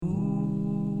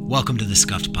Welcome to the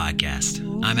Scuffed Podcast.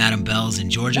 I'm Adam Bells in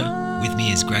Georgia. With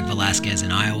me is Greg Velasquez in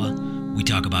Iowa. We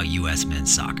talk about U.S.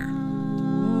 men's soccer.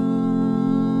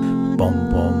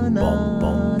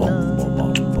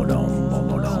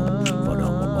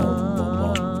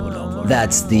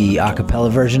 That's the a cappella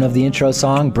version of the intro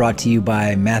song, brought to you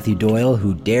by Matthew Doyle,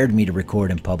 who dared me to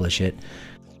record and publish it,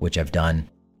 which I've done.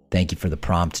 Thank you for the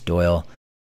prompt, Doyle.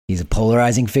 He's a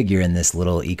polarizing figure in this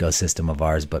little ecosystem of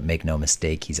ours, but make no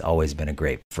mistake, he's always been a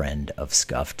great friend of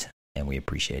Scuffed, and we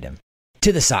appreciate him.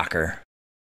 To the soccer.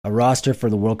 A roster for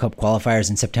the World Cup qualifiers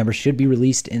in September should be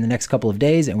released in the next couple of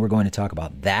days, and we're going to talk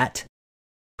about that.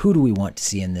 Who do we want to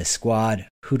see in this squad?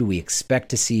 Who do we expect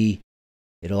to see?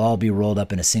 It'll all be rolled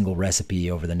up in a single recipe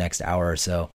over the next hour or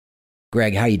so.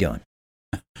 Greg, how you doing?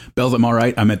 Bells, I'm all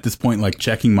right. I'm at this point like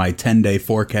checking my 10-day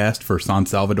forecast for San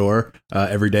Salvador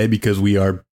every day, because we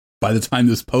are, by the time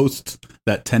this posts,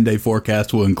 that 10-day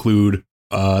forecast will include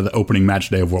the opening match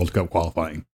day of World Cup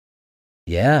qualifying.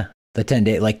 Yeah, the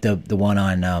 10-day, like the one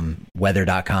on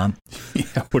weather.com.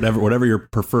 Yeah, whatever your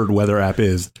preferred weather app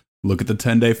is, look at the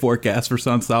 10-day forecast for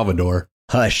San Salvador.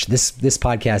 Hush, this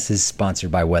podcast is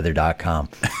sponsored by weather.com.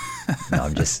 No,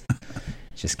 I'm just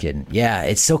kidding. Yeah,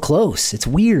 it's so close. It's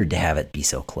weird to have it be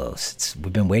so close.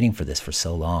 We've been waiting for this for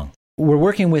so long. We're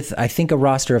working with, I think, a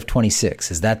roster of 26.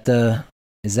 Is that the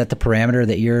parameter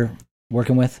that you're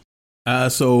working with?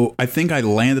 So I think I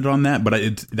landed on that,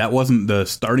 but that wasn't the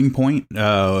starting point.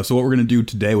 So what we're going to do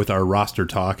today with our roster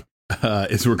talk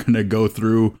is we're going to go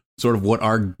through sort of what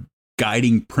our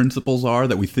guiding principles are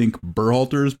that we think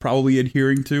Berhalter is probably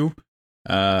adhering to,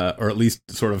 or at least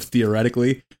sort of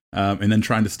theoretically, and then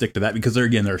trying to stick to that, because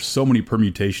there are so many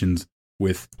permutations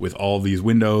with all of these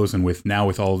windows, and with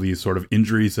all of these sort of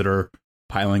injuries that are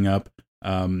piling up,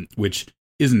 which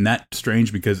isn't that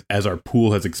strange, because as our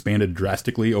pool has expanded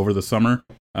drastically over the summer,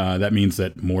 that means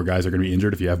that more guys are going to be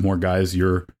injured. If you have more guys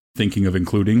you're thinking of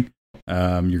including,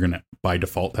 you're going to, by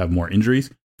default, have more injuries.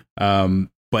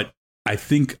 But I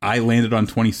think I landed on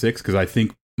 26 because I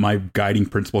think my guiding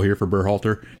principle here for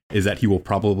Berhalter is that he will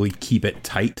probably keep it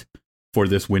tight for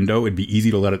this window. It'd be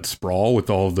easy to let it sprawl with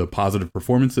all of the positive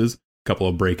performances, a couple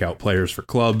of breakout players for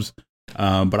clubs.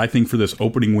 But I think for this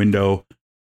opening window,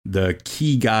 the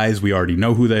key guys, we already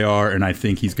know who they are, and I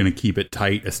think he's going to keep it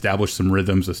tight, establish some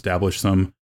rhythms, establish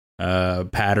some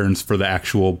patterns for the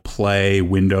actual play,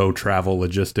 window, travel,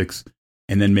 logistics,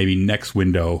 and then maybe next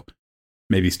window,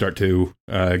 maybe start to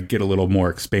get a little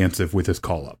more expansive with his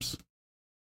call-ups.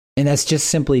 And that's just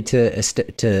simply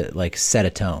to like set a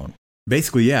tone.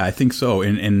 Basically, yeah, I think so,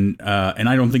 and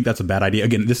I don't think that's a bad idea.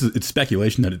 Again, it's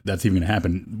speculation that that's even going to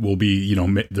happen. Will be,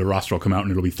 the roster will come out and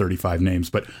it'll be 35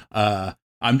 names, but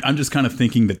I'm just kind of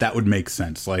thinking that would make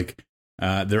sense. Like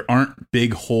there aren't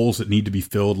big holes that need to be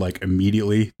filled like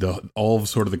immediately. All of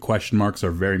sort of the question marks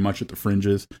are very much at the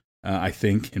fringes, I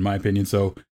think, in my opinion.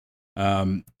 So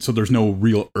there's no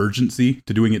real urgency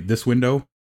to doing it this window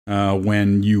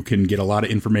when you can get a lot of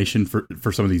information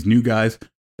for some of these new guys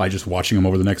by just watching them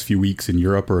over the next few weeks in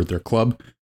Europe or at their club,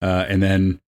 and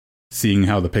then seeing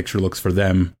how the picture looks for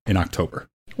them in October.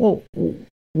 Well,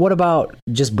 what about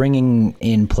just bringing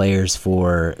in players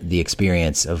for the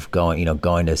experience of going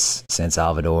to San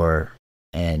Salvador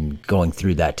and going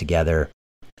through that together?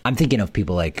 I'm thinking of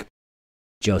people like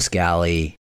Joe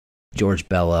Scally, George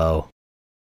Bello,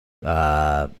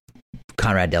 Conrad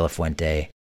De La Fuente,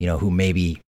 who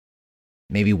maybe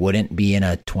wouldn't be in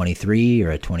a 23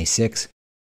 or a 26,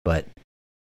 but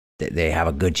they have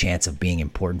a good chance of being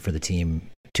important for the team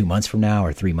 2 months from now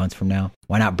or 3 months from now.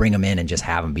 Why not bring them in and just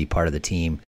have them be part of the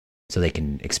team so they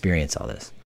can experience all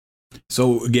this?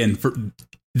 So again,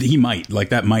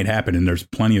 that might happen, and there's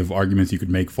plenty of arguments you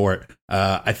could make for it.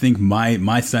 I think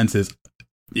my sense is,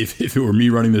 if it were me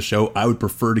running the show, I would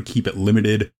prefer to keep it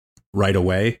limited right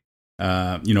away.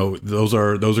 Those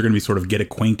are going to be sort of get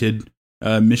acquainted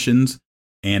missions,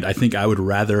 and I think I would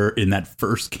rather in that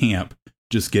first camp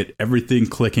just get everything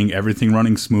clicking, everything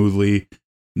running smoothly,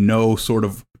 no sort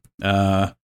of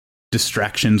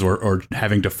distractions or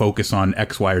having to focus on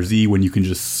X, Y, or Z, when you can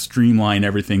just streamline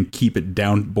everything, keep it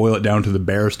down, boil it down to the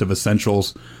barest of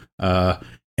essentials,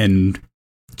 and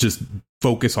just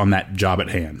focus on that job at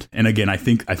hand. And again, I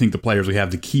think the players we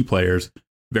have, the key players,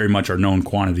 very much are known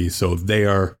quantities. So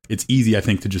it's easy, I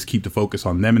think, to just keep the focus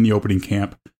on them in the opening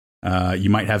camp. You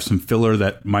might have some filler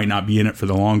that might not be in it for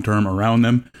the long term around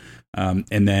them.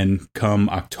 And then come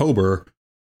October,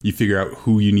 you figure out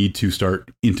who you need to start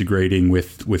integrating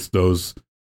with those.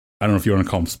 I don't know if you want to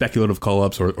call them speculative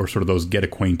call-ups or sort of those get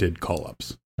acquainted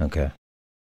call-ups. Okay.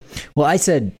 Well, I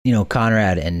said,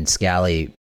 Conrad and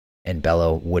Scally and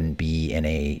Bello wouldn't be in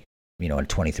a a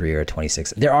 23 or a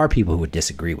 26. There are people who would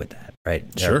disagree with that, right?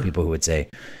 There are people who would say,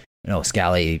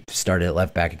 Scally started at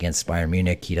left back against Bayern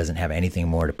Munich. He doesn't have anything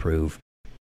more to prove.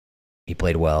 He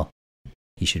played well.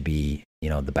 He should be,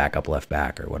 the backup left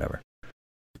back or whatever.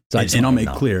 So and I'll make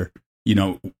clear,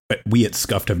 we at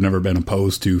Scuffed have never been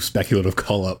opposed to speculative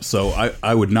call-ups. So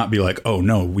I would not be like, oh,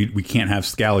 no, we can't have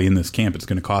Scally in this camp. It's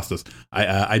going to cost us.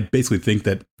 I basically think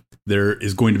that there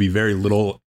is going to be very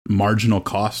little marginal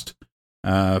cost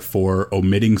for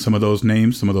omitting some of those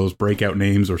names, some of those breakout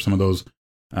names, or some of those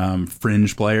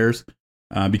fringe players.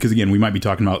 Because, again, we might be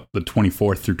talking about the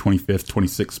 24th through 25th,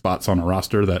 26th spots on a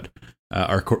roster that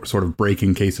are sort of break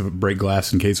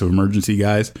glass in case of emergency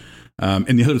guys.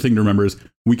 And the other thing to remember is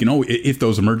we can always, if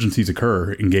those emergencies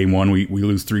occur in game one, we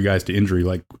lose 3 guys to injury,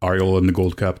 like Ariola in the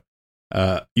Gold Cup.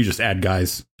 You just add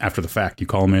guys after the fact. You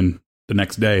call them in the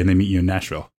next day and they meet you in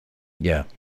Nashville. Yeah.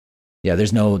 Yeah,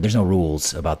 there's no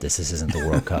rules about this. This isn't the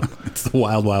World Cup. It's the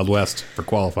wild, wild west for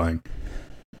qualifying.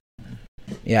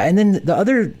 Yeah, and then the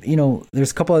other,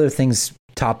 there's a couple other things,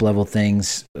 top level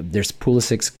things. There's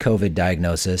Pulisic's COVID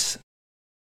diagnosis,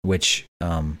 which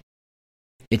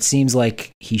it seems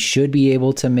like he should be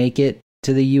able to make it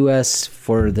to the U.S.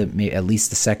 for at least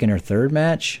the second or third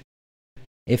match.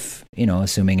 If,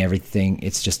 assuming everything,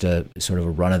 it's just a sort of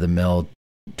a run of the mill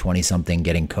 20-something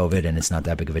getting COVID and it's not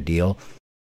that big of a deal.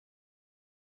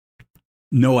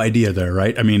 No idea there,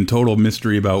 right? I mean, total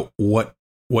mystery about what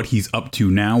he's up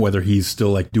to now, whether he's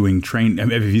still like doing train. I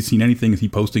mean, have you seen anything? Is he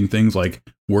posting things like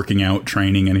working out,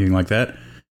 training, anything like that?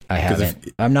 I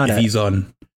haven't. I'm not as busy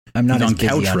on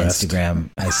Instagram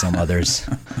as some others.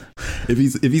 if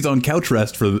he's on couch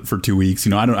rest for 2 weeks,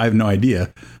 I have no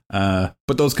idea.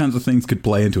 But those kinds of things could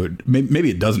play into it. Maybe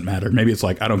it doesn't matter. Maybe it's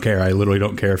like, I don't care. I literally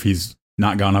don't care if he's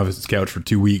not gone off his couch for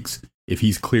 2 weeks. If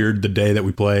he's cleared the day that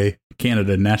we play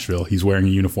Canada in Nashville, he's wearing a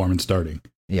uniform and starting.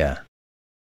 Yeah.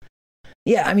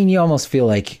 Yeah, I mean, you almost feel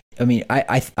like,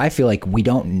 I feel like we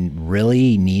don't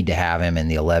really need to have him in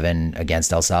the 11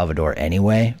 against El Salvador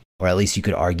anyway, or at least you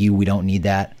could argue we don't need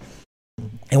that.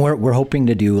 And we're hoping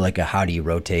to do like a how do you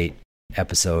rotate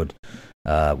episode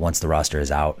once the roster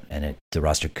is out, and the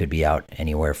roster could be out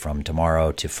anywhere from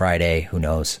tomorrow to Friday, who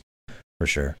knows for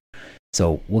sure.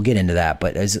 So we'll get into that,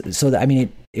 but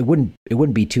it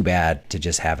wouldn't be too bad to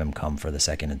just have him come for the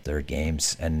second and third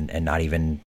games and not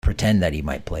even pretend that he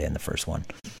might play in the first one.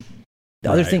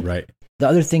 The other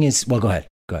thing is, well, go ahead.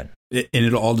 And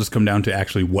it'll all just come down to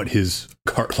actually what his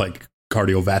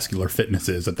cardiovascular fitness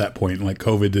is at that point. Like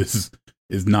COVID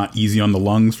is not easy on the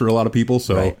lungs for a lot of people.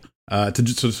 So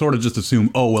to sort of just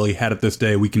assume, oh, well, he had it this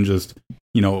day, we can just,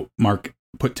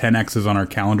 put 10 X's on our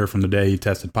calendar from the day he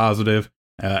tested positive.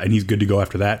 And he's good to go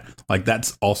after that. Like,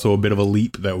 that's also a bit of a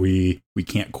leap that we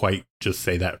can't quite just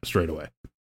say that straight away.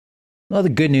 Well, the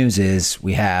good news is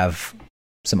we have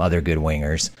some other good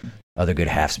wingers, other good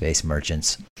half space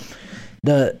merchants.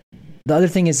 The other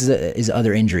thing is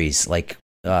other injuries. Like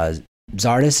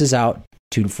Zardes is out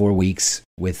 2 to 4 weeks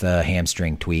with a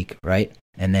hamstring tweak, right?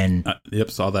 And then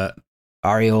saw that.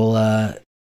 Paul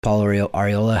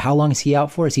Ariola, how long is he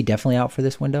out for? Is he definitely out for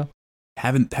this window?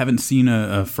 Haven't seen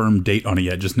a firm date on it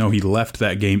yet. Just know he left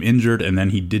that game injured, and then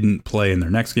he didn't play in their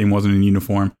next game, wasn't in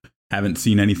uniform. Haven't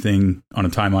seen anything on a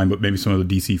timeline, but maybe some of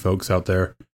the DC folks out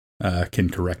there can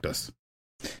correct us.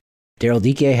 Daryl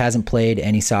Dike hasn't played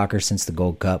any soccer since the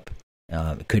Gold Cup.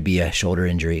 It could be a shoulder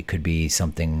injury. It could be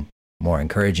something more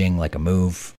encouraging, like a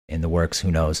move in the works.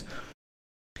 Who knows?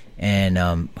 And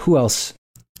who else?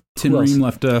 Tim Ream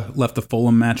left the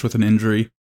Fulham match with an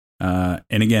injury.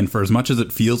 And again, for as much as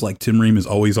it feels like Tim Ream is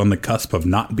always on the cusp of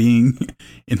not being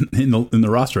in the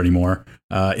roster anymore,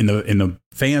 in the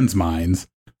fans' minds,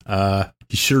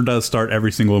 he sure does start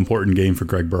every single important game for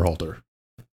Greg Berhalter.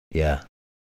 Yeah.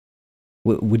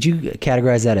 Would you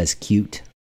categorize that as cute?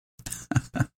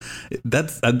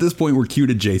 That's at this point we're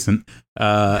cute adjacent.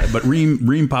 But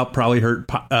Ream probably hurt.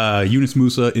 Yunus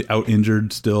Musa out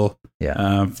injured still.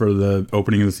 Yeah. For the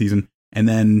opening of the season, and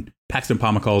then Paxton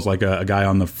Pomykal is like a guy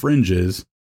on the fringes,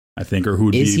 I think, or who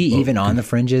would is he even on the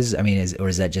fringes? I mean,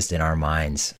 is that just in our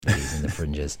minds that he's in the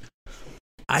fringes?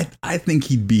 I think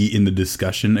he'd be in the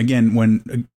discussion again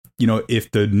when if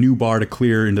the new bar to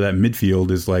clear into that midfield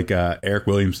is like Eric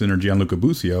Williamson or Gianluca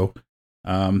Busio,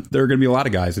 there are going to be a lot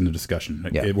of guys in the discussion.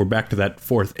 Yeah. We're back to that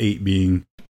 4th 8 being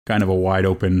kind of a wide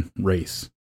open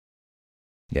race.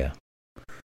 Yeah.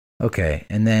 Okay,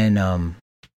 and then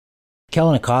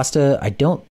Kellen Acosta, I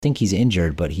don't think he's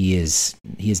injured, but he has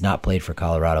not played for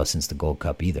Colorado since the Gold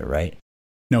Cup either, right?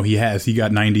 No, he has. He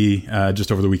got 90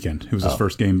 just over the weekend. It was his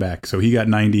first game back. So he got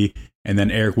 90, and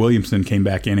then Eric Williamson came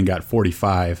back in and got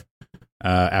 45.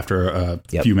 after a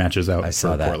few matches out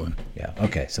for Portland. Yeah.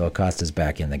 Okay. So Acosta's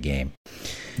back in the game.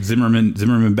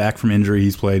 Zimmerman back from injury.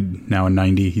 He's played now a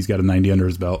 90. He's got a 90 under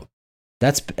his belt.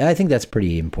 I think that's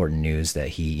pretty important news that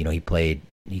he made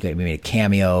a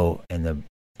cameo in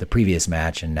the previous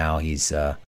match, and now he's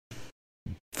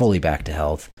fully back to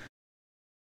health.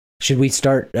 Should we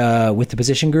start with the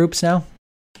position groups now?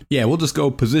 Yeah, we'll just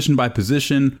go position by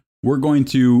position. We're going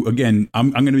to, again,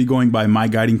 I'm going to be going by my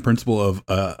guiding principle of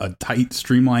a tight,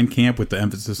 streamlined camp with the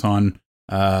emphasis on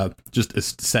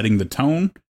just setting the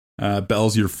tone.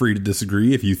 Bells, you're free to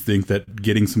disagree if you think that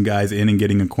getting some guys in and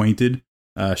getting acquainted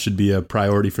should be a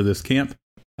priority for this camp.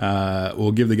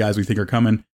 We'll give the guys we think are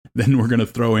coming. Then we're going to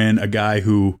throw in a guy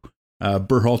who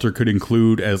Berhalter could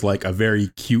include as like a very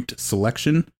cute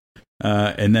selection.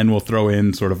 And then we'll throw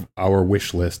in sort of our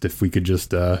wish list if we could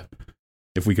just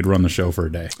if we could run the show for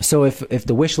a day. So if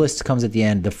the wish list comes at the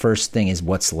end, the first thing is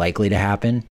what's likely to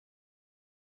happen.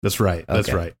 That's right. Okay.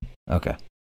 That's right. Okay.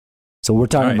 So we're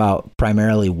talking about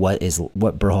primarily what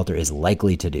Berhalter is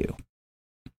likely to do.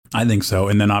 I think so.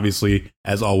 And then obviously,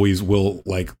 as always, we'll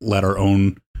like let our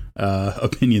own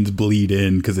opinions bleed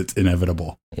in because it's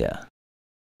inevitable. Yeah.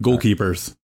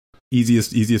 Goalkeepers.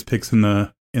 Easiest picks in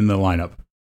the lineup.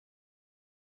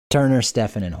 Turner,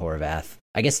 Steffen, and Horvath.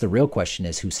 I guess the real question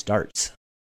is who starts.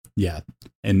 Yeah.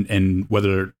 And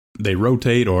whether they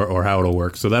rotate or how it'll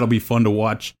work. So that'll be fun to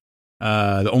watch.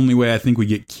 The only way I think we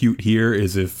get cute here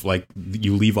is if like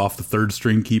you leave off the third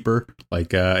string keeper,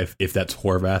 like if that's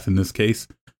Horvath in this case,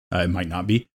 it might not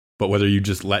be, but whether you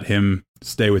just let him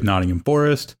stay with Nottingham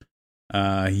Forest.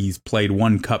 He's played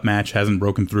one cup match, hasn't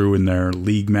broken through in their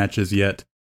league matches yet.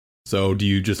 So do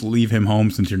you just leave him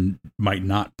home since you might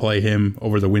not play him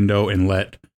over the window and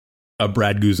let a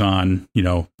Brad Guzan,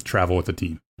 travel with the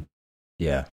team?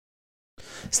 Yeah.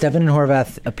 Steffen and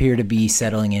Horvath appear to be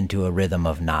settling into a rhythm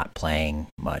of not playing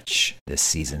much this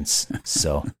season,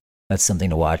 so that's something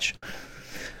to watch.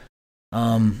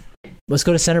 Let's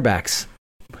go to center backs.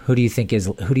 Who do you think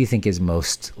is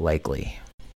most likely?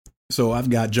 So I've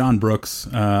got John Brooks,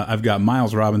 I've got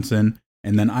Miles Robinson,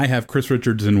 and then I have Chris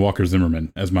Richards and Walker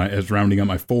Zimmerman as rounding up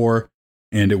my four.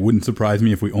 And it wouldn't surprise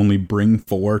me if we only bring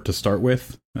four to start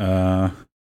with.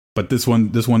 But this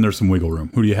one, there's some wiggle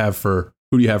room. Who do you have for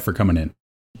coming in?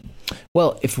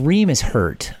 Well, if Ream is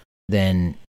hurt,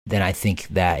 then I think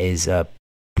that is a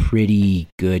pretty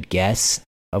good guess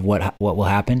of what will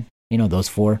happen. Those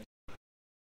four.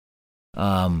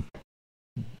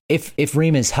 If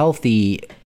Ream is healthy,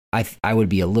 I would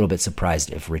be a little bit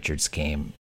surprised if Richards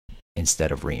came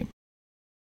instead of Ream.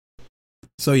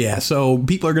 So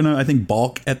people are gonna, I think,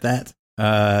 balk at that.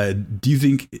 Do you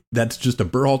think that's just a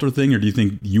Berhalter thing, or do you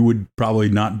think you would probably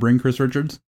not bring Chris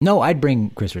Richards? No, I'd bring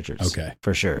Chris Richards. Okay.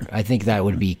 For sure. I think that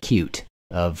would be cute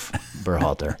of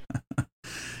Berhalter.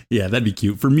 Yeah, that'd be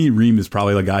cute. For me, Ream is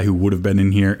probably the guy who would have been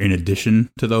in here in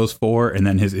addition to those four, and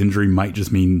then his injury might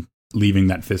just mean leaving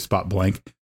that fifth spot blank.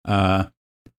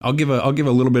 I'll give a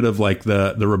little bit of like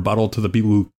the rebuttal to the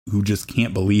people who just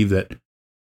can't believe that.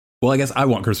 Well, I guess I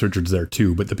want Chris Richards there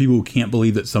too, but the people who can't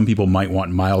believe that some people might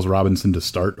want Miles Robinson to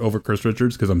start over Chris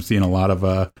Richards, because I'm seeing a lot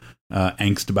of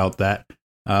angst about that.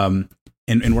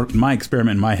 And what my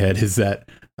experiment in my head is that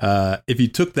if you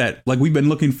took that, like we've been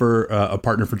looking for a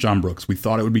partner for John Brooks, we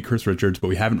thought it would be Chris Richards, but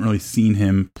we haven't really seen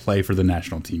him play for the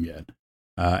national team yet.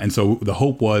 And so the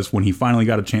hope was when he finally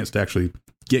got a chance to actually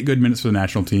get good minutes for the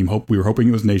national team, we were hoping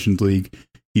it was Nations League,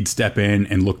 he'd step in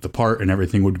and look the part and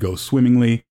everything would go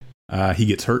swimmingly. He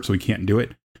gets hurt, so he can't do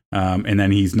it. And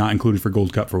then he's not included for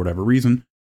Gold Cup for whatever reason.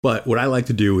 But what I like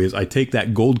to do is I take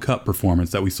that Gold Cup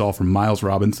performance that we saw from Miles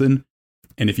Robinson,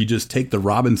 and if you just take the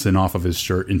Robinson off of his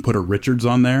shirt and put a Richards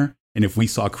on there, and if we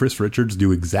saw Chris Richards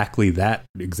do exactly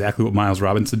what Miles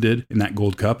Robinson did in that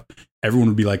Gold Cup, everyone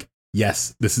would be like,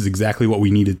 yes, this is exactly what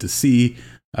we needed to see.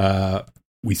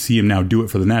 We see him now do it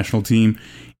for the national team.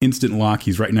 Instant lock,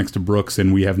 he's right next to Brooks,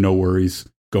 and we have no worries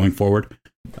going forward.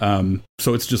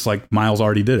 So it's just like Miles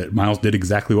already did it. Miles did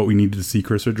exactly what we needed to see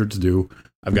Chris Richards do.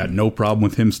 I've got no problem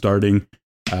with him starting.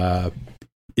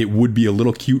 It would be a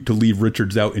little cute to leave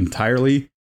Richards out entirely.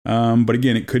 But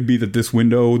again, it could be that this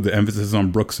window, the emphasis is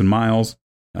on Brooks and Miles,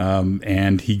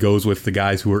 and he goes with the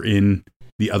guys who are in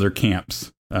the other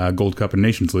camps, Gold Cup and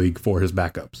Nations League, for his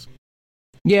backups.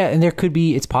 Yeah, and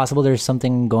it's possible there's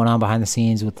something going on behind the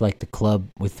scenes with like the club,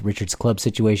 with Richards' club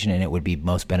situation, and it would be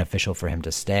most beneficial for him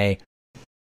to stay.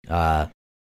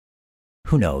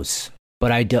 Who knows?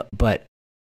 But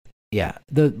yeah,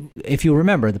 if you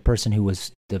remember, the person who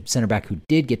was the center back who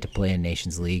did get to play in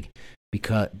Nations League,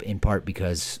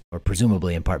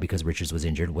 presumably in part because Richards was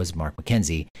injured, was Mark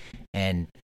McKenzie, and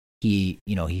he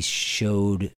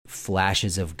showed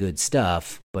flashes of good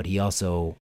stuff, but he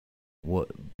also,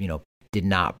 did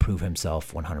not prove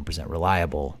himself 100%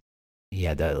 reliable. He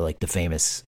had the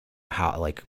famous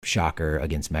shocker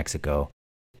against Mexico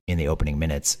in the opening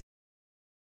minutes,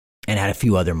 and had a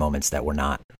few other moments that were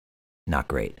not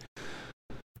great.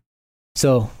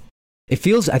 So I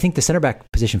think the center back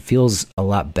position feels a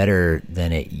lot better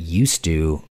than it used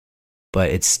to, but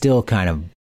it's still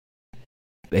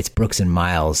it's Brooks and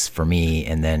Miles for me.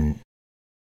 And then,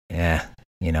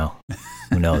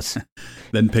 who knows?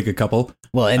 Then pick a couple.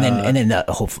 Well, and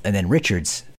then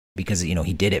Richards, because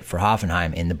he did it for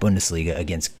Hoffenheim in the Bundesliga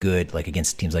against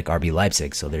teams like RB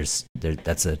Leipzig. So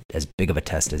that's as big of a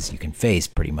test as you can face,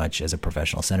 pretty much, as a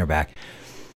professional center back.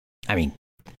 I mean,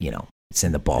 it's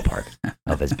in the ballpark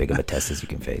of as big of a test as you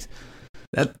can face.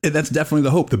 That's definitely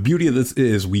the hope. The beauty of this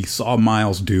is we saw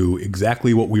Miles do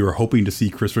exactly what we were hoping to see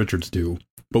Chris Richards do,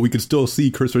 but we could still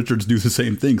see Chris Richards do the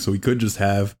same thing. So we could just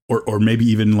have, or maybe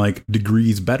even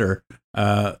degrees better.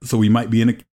 So we might be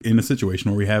in a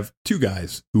situation where we have two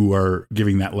guys who are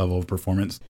giving that level of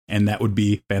performance, and that would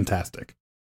be fantastic.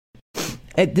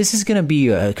 This is going to be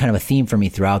a kind of a theme for me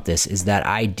throughout this, is that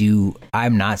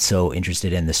I'm not so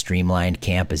interested in the streamlined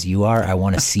camp as you are. I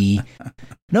want to see,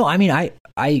 no, I mean, I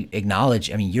acknowledge,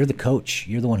 you're the coach,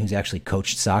 you're the one who's actually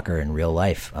coached soccer in real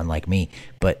life, unlike me.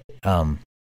 But,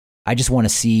 I just want to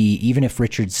see, even if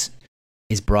Richards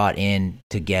is brought in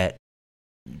to get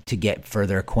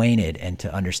further acquainted and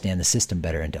to understand the system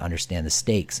better and to understand the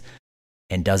stakes,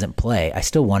 and doesn't play, I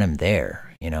still want him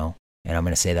there, and I'm going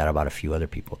to say that about a few other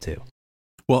people too.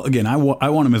 Well, again, I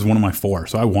want him as one of my four,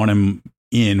 so I want him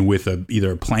in with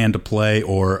either a plan to play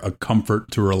or a comfort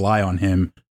to rely on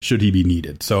him should he be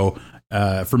needed. So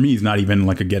for me, he's not even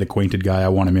a get acquainted guy. I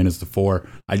want him in as the four.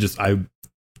 I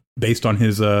based on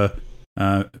his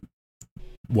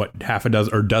half a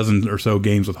dozen or dozen or so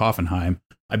games with Hoffenheim,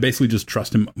 I basically just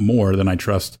trust him more than I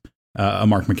trust a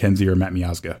Mark McKenzie or Matt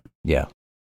Miazga. Yeah.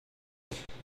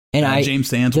 And James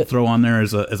Sands will throw on there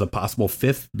as a possible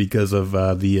fifth because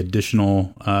of the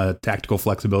additional tactical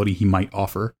flexibility he might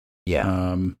offer.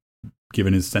 Yeah.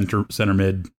 Given his center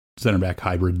mid, center back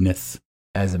hybridness.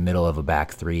 As a middle of a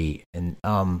back three. And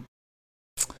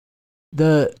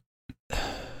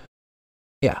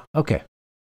okay.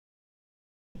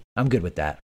 I'm good with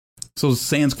that. So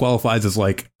Sands qualifies as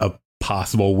a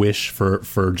possible wish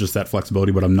for just that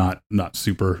flexibility, but I'm not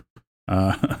super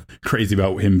crazy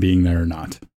about him being there or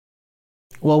not.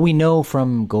 Well, we know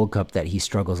from Gold Cup that he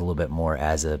struggles a little bit more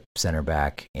as a center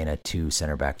back in a 2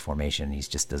 center back formation. He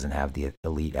just doesn't have the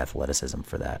elite athleticism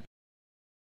for that.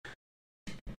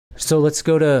 So let's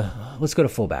go to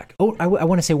fullback. Oh, I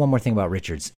want to say one more thing about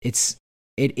Richards. It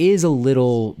is a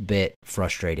little bit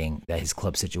frustrating that his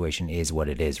club situation is what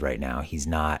it is right now.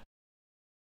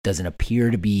 Doesn't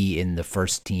appear to be in the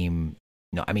first team.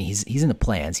 No, he's in the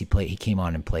plans. He came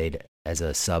on and played as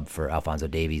a sub for Alphonso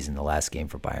Davies in the last game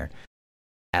for Bayern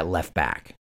at left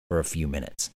back for a few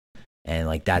minutes.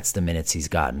 And that's the minutes he's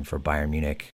gotten for Bayern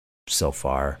Munich so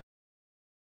far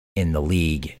in the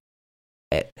league.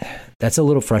 That's a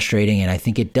little frustrating, and I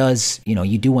think it does,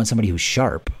 you do want somebody who's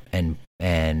sharp and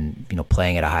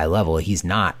playing at a high level. He's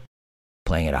not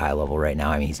playing at a high level right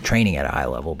now. He's training at a high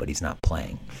level, but he's not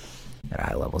playing at a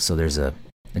high level. So I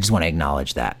just want to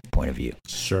acknowledge that point of view.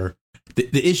 Sure.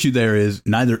 The issue there is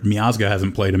neither Miazga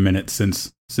hasn't played a minute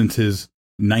since his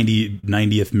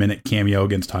 90th minute cameo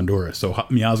against Honduras. So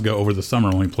Miazga over the summer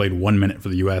only played 1 minute for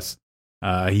the U.S.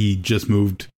 He just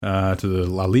moved to the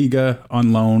La Liga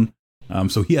on loan.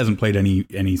 So he hasn't played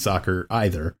any soccer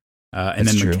either. And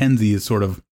then true. McKenzie is sort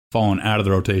of fallen out of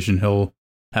the rotation. He'll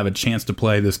have a chance to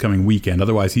play this coming weekend.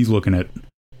 Otherwise, he's looking at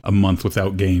a month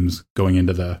without games going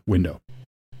into the window.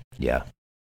 Yeah.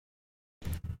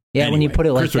 Yeah, anyway, when you put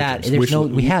it like that,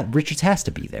 Richards has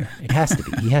to be there. It has to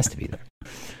be. He has to be there.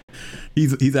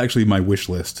 He's actually my wish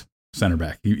list center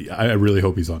back. I really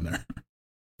hope he's on there.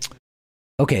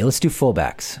 Okay, let's do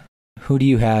fullbacks. Who do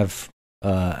you have?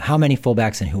 How many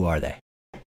fullbacks and who are they?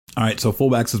 All right, so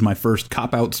fullbacks is my first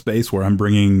cop-out space where I'm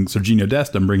bringing Serginho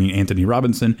Dest, I'm bringing Anthony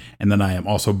Robinson, and then I am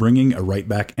also bringing a right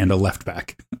back and a left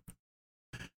back.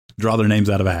 Draw their names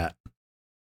out of a hat.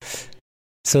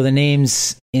 So the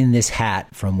names in this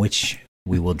hat from which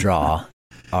we will draw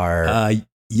are...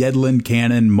 Yedlin,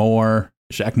 Cannon, Moore,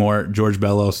 Shaq Moore, George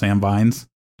Bello, Sam Vines,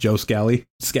 Joe Scally.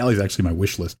 Scally's actually my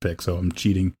wish list pick, so I'm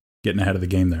cheating, getting ahead of the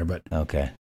game there. But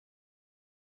okay.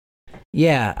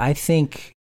 Yeah, I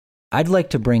think I'd like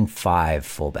to bring 5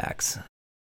 fullbacks.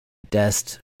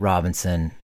 Dest,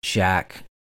 Robinson, Shaq,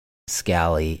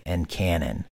 Scally, and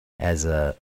Cannon as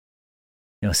a...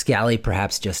 Scally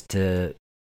perhaps just to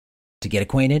get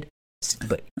acquainted.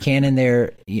 But Cannon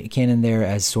there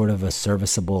as sort of a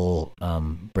serviceable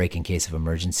break in case of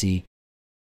emergency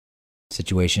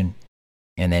situation.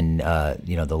 And then,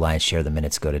 the lion's share of the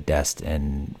minutes go to Dest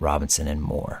and Robinson and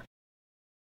Moore.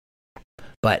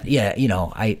 But yeah,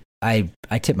 I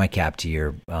tip my cap to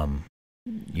your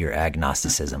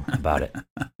agnosticism about it.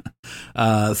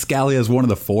 Scalia as one of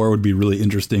the four would be really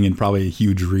interesting and probably a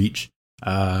huge reach.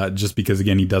 Just because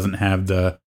again, he doesn't have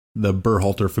the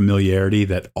Berhalter familiarity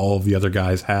that all of the other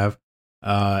guys have.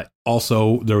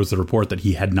 Also, there was a report that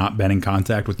he had not been in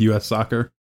contact with U.S.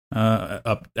 Soccer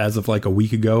up as of like a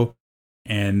week ago,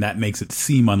 and that makes it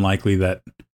seem unlikely that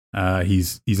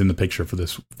he's in the picture for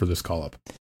this call up.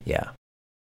 Yeah.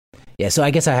 So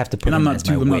I guess I have to put. And I'm not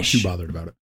too bothered about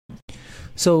it.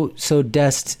 So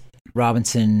Dest,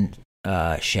 Robinson,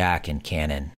 Shaq, and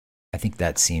Cannon. I think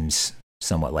that seems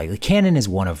somewhat likely. Cannon is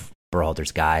one of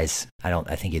Berhalter's guys.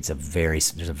 I think there's a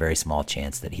very small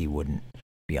chance that he wouldn't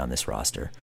be on this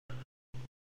roster.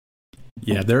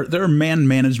 Yeah, there are man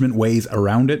management ways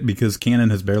around it because Cannon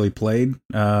has barely played.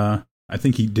 I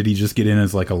think he just get in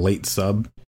as like a late sub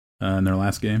in their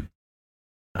last game.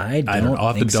 I don't I'll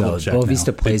have think to double so. check.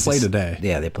 Boavista plays they play today.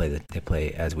 Yeah, they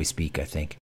play as we speak, I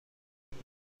think.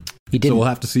 So we'll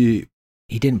have to see.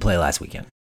 He didn't play last weekend.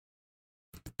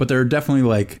 But there are definitely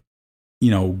like,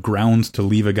 grounds to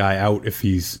leave a guy out if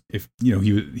he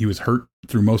was hurt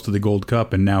through most of the Gold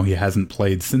Cup and now he hasn't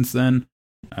played since then.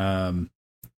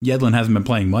 Yedlin hasn't been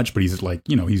playing much, but he's like,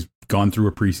 he's gone through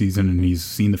a preseason and he's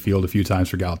seen the field a few times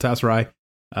for Galatasaray.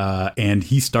 And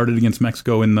he started against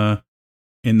Mexico in the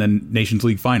Nations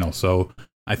League final. So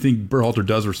I think Berhalter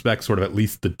does respect sort of at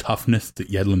least the toughness that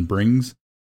Yedlin brings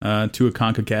to a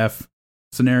CONCACAF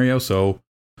scenario. So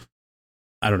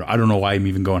I don't know why I'm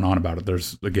even going on about it.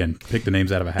 There's, again, pick the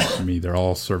names out of a hat for me. They're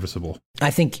all serviceable. I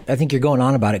think you're going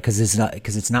on about it because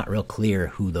it's not real clear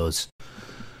who those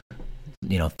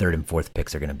third and fourth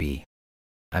picks are going to be.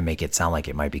 I make it sound like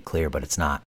it might be clear, but it's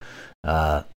not.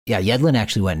 Yedlin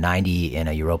actually went 90 in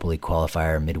a Europa League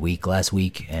qualifier midweek last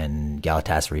week, and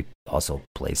Galatasaray also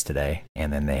plays today.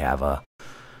 And then they have a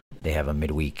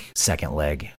midweek second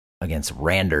leg against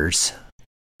Randers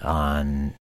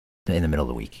in the middle of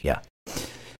the week. Yeah.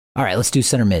 All right, let's do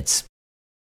center mids.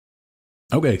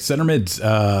 Okay, center mids.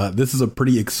 This is a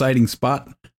pretty exciting spot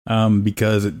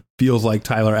because it feels like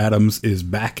Tyler Adams is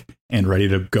back and ready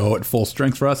to go at full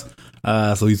strength for us.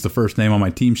 So he's the first name on my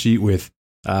team sheet with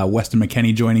Weston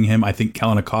McKennie joining him. I think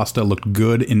Kellen Acosta looked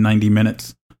good in 90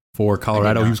 minutes for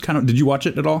Colorado. He was did you watch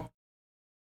it at all?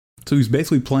 So he's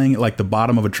basically playing at like the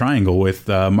bottom of a triangle with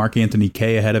Mark Anthony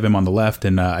Kaye ahead of him on the left,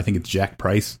 and I think it's Jack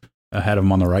Price ahead of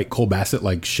him on the right. Cole Bassett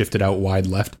like shifted out wide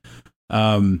left.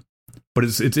 But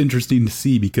it's interesting to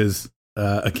see because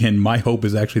again, my hope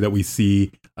is actually that we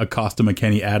see Acosta,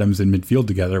 McKennie, Adams in midfield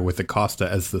together with Acosta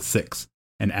as the 6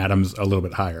 and Adams a little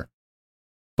bit higher.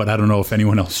 But I don't know if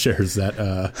anyone else shares that.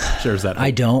 Hope.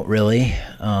 I don't really,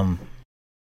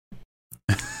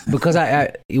 because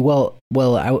I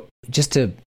just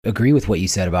to agree with what you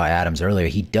said about Adams earlier.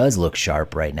 He does look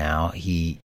sharp right now.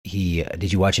 He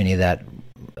did you watch any of that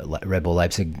Red Bull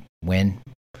Leipzig win?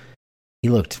 He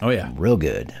looked real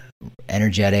good,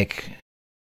 energetic,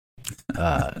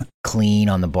 clean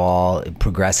on the ball,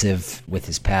 progressive with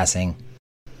his passing.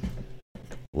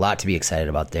 A lot to be excited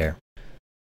about there.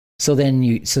 So then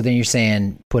you're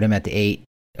saying put him at the 8,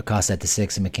 Acosta at the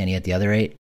 6, and McKennie at the other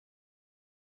 8?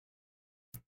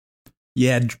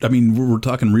 Yeah, I mean, we're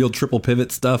talking real triple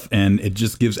pivot stuff, and it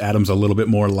just gives Adams a little bit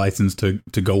more license to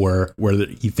go where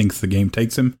he thinks the game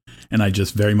takes him, and I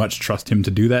just very much trust him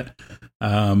to do that.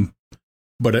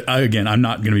 But I'm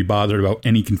not going to be bothered about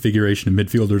any configuration of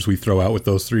midfielders we throw out with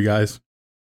those 3 guys.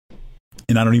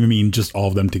 And I don't even mean just all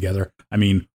of them together. I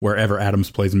mean, wherever Adams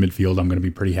plays in midfield, I'm going to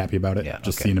be pretty happy about it. Yeah,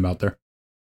 seeing him out there.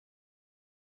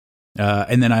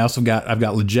 And then I've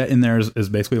got Leggett in there as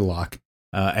basically a lock.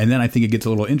 And then I think it gets a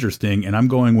little interesting, and I'm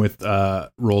going with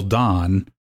Roldan,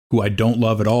 who I don't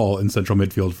love at all in central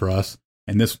midfield for us.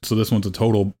 And this one's a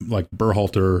total like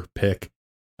Berhalter pick.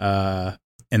 And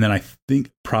then I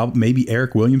think maybe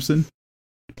Eric Williamson.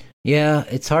 Yeah,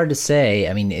 it's hard to say.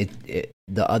 I mean,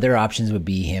 the other options would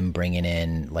be him bringing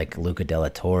in like Luca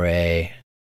Della Torre,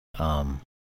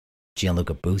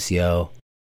 Gianluca Busio.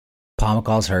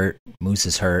 Pomacal's hurt. Moose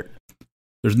is hurt.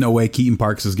 There's no way Keaton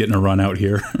Parks is getting a run out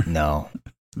here. No.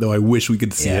 Though I wish we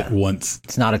could see it once.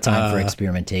 It's not a time for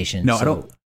experimentation. No, I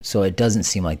don't. So it doesn't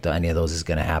seem like any of those is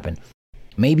going to happen.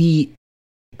 Maybe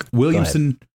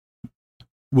Williamson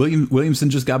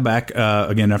just got back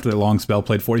again after that long spell,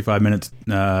 played 45 minutes.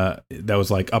 That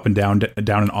was like up and down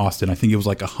in Austin. I think it was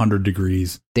like 100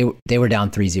 degrees. They were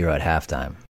down 3-0 at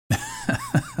halftime.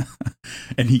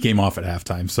 and he came off at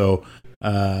halftime. So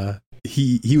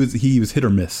he was hit or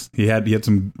miss. He had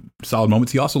some solid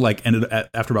moments. He also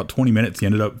after about 20 minutes, he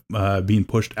ended up being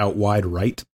pushed out wide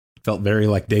right. Felt very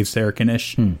like Dave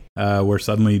Sarakin-ish, where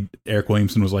suddenly Eric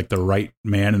Williamson was like the right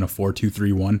man in a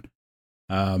 4-2-3-1.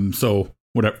 So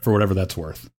whatever that's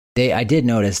worth. I did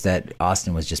notice that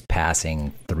Austin was just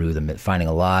passing through finding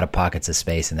a lot of pockets of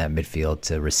space in that midfield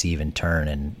to receive and turn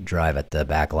and drive at the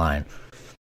back line.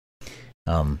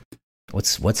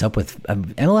 What's up with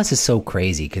MLS is so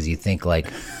crazy because you think like,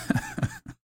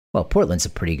 well, Portland's a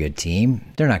pretty good team.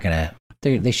 They're not gonna.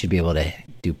 They should be able to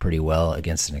do pretty well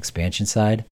against an expansion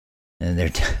side, and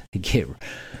they get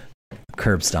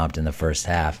curb stomped in the first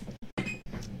half.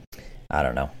 I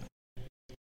don't know.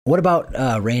 What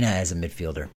about Reyna as a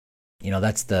midfielder?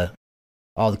 That's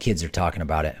all the kids are talking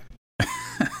about it.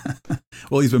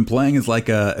 Well, he's been playing as like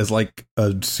a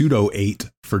pseudo 8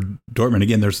 for Dortmund.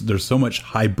 Again, there's so much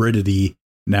hybridity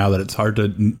now that it's hard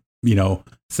to,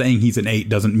 saying he's an 8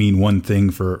 doesn't mean one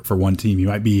thing for one team. He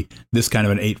might be this kind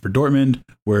of an 8 for Dortmund,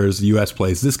 whereas the US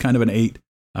plays this kind of an 8.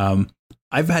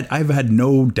 I've had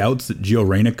no doubts that Gio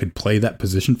Reyna could play that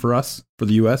position for us, for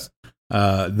the US.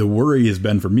 The worry has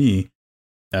been for me,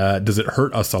 does it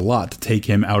hurt us a lot to take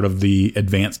him out of the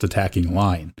advanced attacking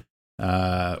line?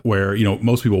 Where,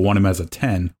 most people want him as a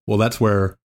 10. Well, that's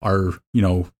where our,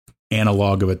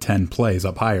 analog of a 10 plays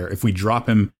up higher. If we drop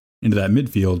him into that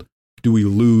midfield, do we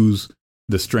lose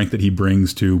the strength that he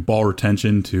brings to ball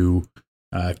retention, to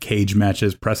cage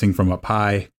matches, pressing from up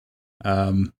high?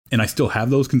 And I still have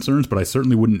those concerns, but I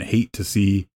certainly wouldn't hate to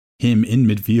see him in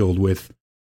midfield with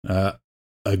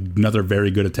another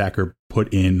very good attacker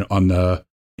put in the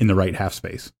right half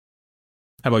space.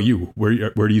 How about you? Where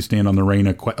do you stand on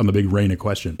the big Reyna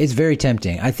question? It's very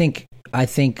tempting. I think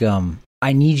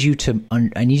I need you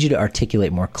to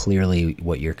articulate more clearly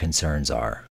what your concerns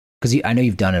are, because I know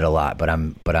you've done it a lot, but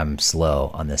I'm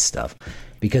slow on this stuff,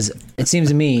 because it seems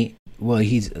to me, well,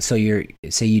 you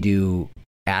do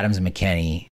Adams and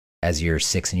McKennie as your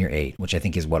 6 and your 8, which I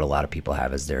think is what a lot of people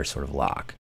have as their sort of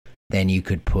lock. Then you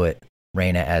could put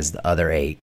Reyna as the other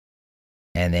 8.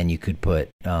 And then you could put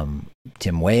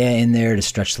Tim Weah in there to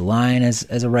stretch the line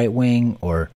as a right wing,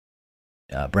 or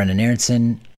Brendan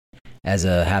Aronson as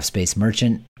a half-space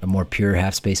merchant, a more pure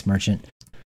half-space merchant.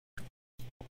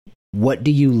 What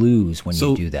do you lose when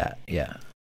you do that? Yeah.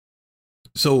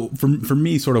 So for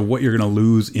me, sort of what you're going to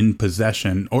lose in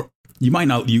possession, or you might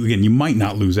not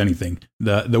lose anything.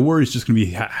 The worry is just going to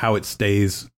be how it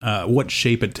stays, what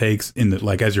shape it takes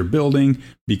as you're building.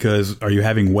 Because are you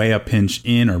having Weah pinch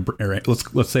in, or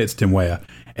let's say it's Tim Weah,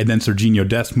 and then Serginho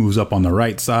Dest moves up on the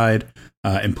right side,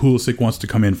 and Pulisic wants to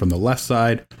come in from the left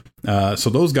side. So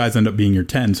those guys end up being your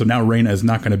 10. So now Reyna is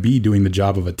not going to be doing the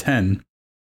job of a 10.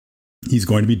 He's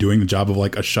going to be doing the job of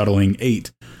like a shuttling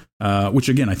 8, which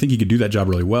again, I think he could do that job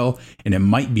really well. And it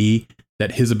might be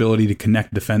that his ability to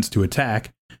connect defense to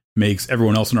attack makes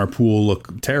everyone else in our pool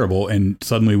look terrible, and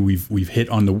suddenly we've hit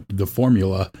on the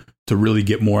formula to really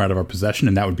get more out of our possession,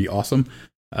 and that would be awesome.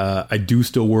 I do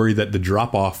still worry that the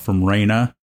drop off from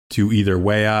Reyna to either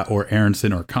Weah or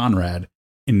Aronson or Conrad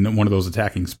in one of those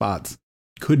attacking spots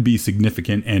could be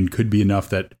significant, and could be enough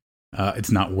that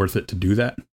it's not worth it to do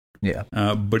that. Yeah.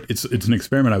 But it's an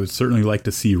experiment I would certainly like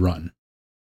to see run.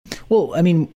 Well, I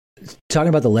mean, talking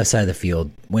about the left side of the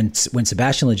field, when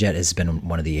Sebastian Lletget has been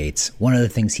one of the 8s, one of the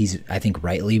things he's, I think,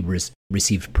 rightly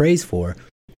received praise for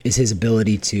is his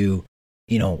ability to,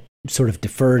 sort of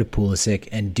defer to Pulisic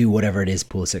and do whatever it is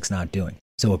Pulisic's not doing.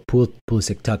 So if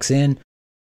Pulisic tucks in,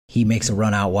 he makes a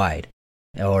run out wide.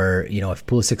 Or, if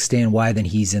Pulisic's staying wide, then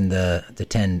he's in the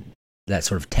 10, that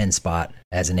sort of 10 spot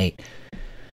as an 8.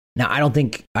 Now, I don't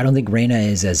think Reyna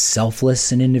is as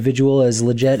selfless an individual as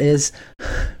Lletget is,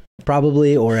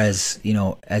 probably, or as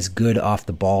good off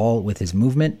the ball with his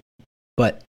movement,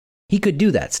 but he could do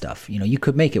that stuff. You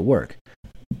could make it work.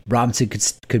 Robinson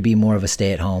could be more of a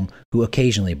stay-at-home who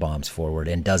occasionally bombs forward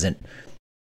and doesn't.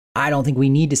 I don't think we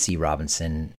need to see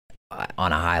Robinson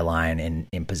on a high line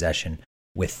in possession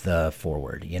with the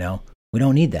forward. We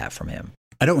don't need that from him.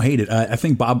 I don't hate it. I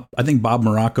think Bob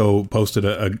Morocco posted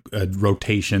a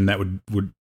rotation that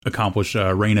would accomplish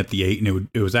Reyna at the 8, and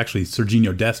it was actually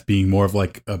Serginho Dest being more of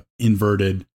like a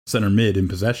inverted center mid in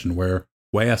possession, where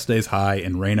Weah stays high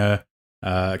and Reyna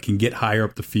can get higher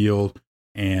up the field,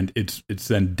 and it's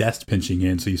then Dest pinching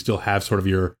in, so you still have sort of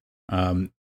your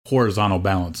horizontal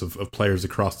balance of players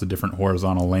across the different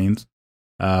horizontal lanes.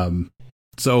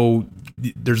 So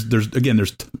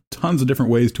there's tons of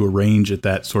different ways to arrange at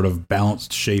that sort of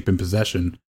balanced shape in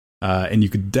possession, and you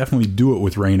could definitely do it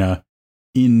with Reyna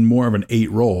in more of an 8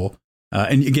 role.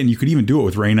 And again, you could even do it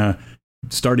with Reyna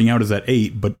starting out as that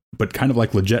 8, but kind of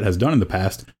like Leggett has done in the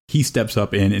past, he steps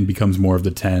up in and becomes more of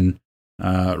the 10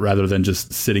 rather than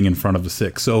just sitting in front of the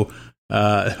 6. So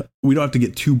we don't have to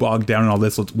get too bogged down in all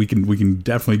this. We can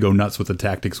definitely go nuts with the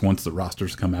tactics once the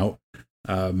rosters come out.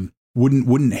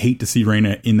 Wouldn't hate to see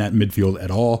Reyna in that midfield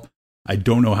at all. I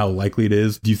don't know how likely it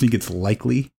is. Do you think it's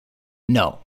likely?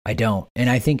 No, I don't. And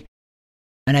I think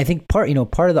part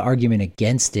of the argument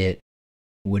against it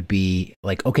would be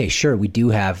like, okay, sure, we do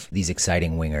have these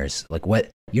exciting wingers. Like, what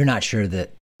you're not sure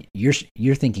that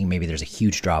you're thinking maybe there's a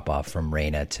huge drop off from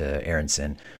Reyna to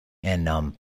Aronson, and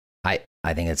I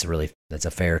think that's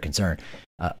a fair concern.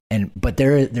 But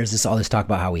there's all this talk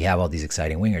about how we have all these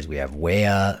exciting wingers. We have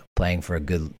Weah playing for a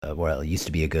good, it used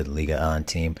to be a good Liga on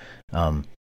team.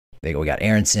 We got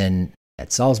Aronson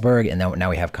at Salzburg, and now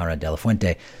we have Conrad De La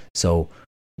Fuente. So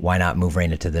why not move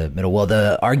Reyna to the middle? Well,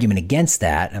 the argument against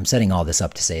that, I'm setting all this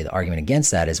up to say the argument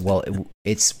against that is, well,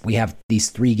 we have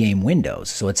these 3-game windows.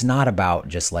 So it's not about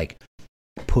just like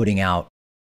putting out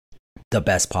the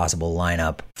best possible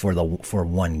lineup for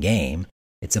one game.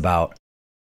 It's about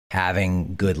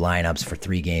having good lineups for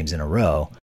 3 games in a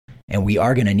row. And we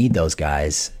are going to need those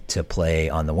guys to play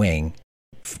on the wing,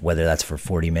 whether that's for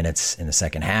 40 minutes in the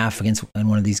second half in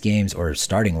one of these games or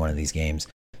starting one of these games.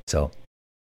 So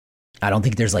I don't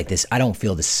think there's like this. I don't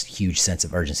feel this huge sense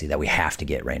of urgency that we have to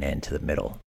get Reyna into the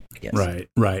middle, I guess.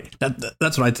 Right.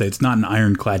 That's what I'd say. It's not an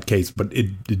ironclad case, but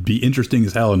it'd be interesting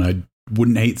as hell, and I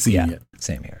wouldn't hate seeing it.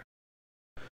 Same here.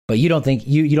 But you don't think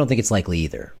you don't think it's likely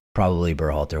either. Probably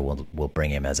Berhalter will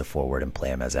bring him as a forward and play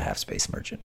him as a half space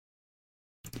merchant.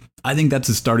 I think that's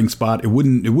his starting spot. It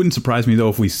wouldn't surprise me though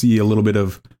if we see a little bit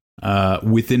of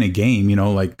within a game,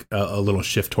 like a little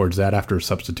shift towards that after a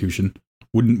substitution.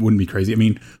 Wouldn't be crazy. I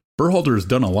mean, Berhalter has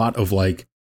done a lot of like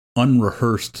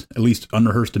unrehearsed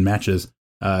in matches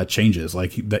changes.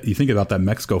 Like you think about that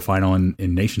Mexico final in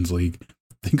Nations League.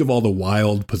 Think of all the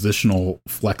wild positional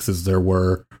flexes there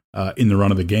were in the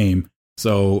run of the game.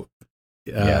 So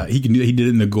he did it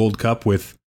in the Gold Cup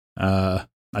with I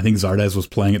think Zardes was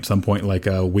playing at some point like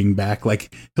a wing back.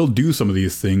 Like he'll do some of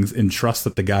these things and trust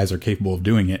that the guys are capable of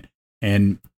doing it.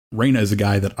 And Reyna is a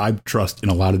guy that I trust in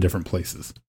a lot of different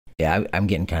places. Yeah, I'm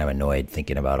getting kind of annoyed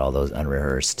thinking about all those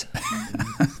unrehearsed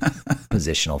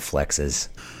positional flexes.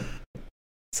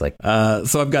 It's like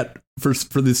so I've got for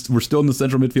this. We're still in the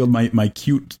central midfield. My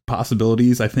cute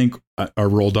possibilities I think are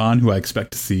Roldan, who I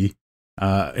expect to see,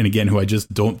 and again, who I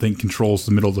just don't think controls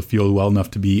the middle of the field well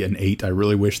enough to be an 8. I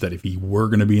really wish that if he were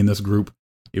going to be in this group,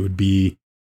 it would be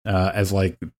as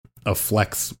like a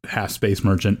flex half space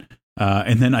merchant.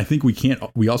 And then I think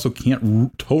we also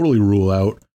can't totally rule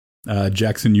out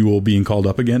Jackson Ewell being called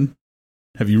up again.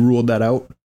 Have you ruled that out?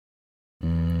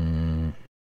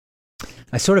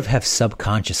 I sort of have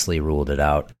subconsciously ruled it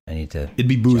out. I need to. It'd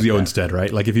be Buzio instead,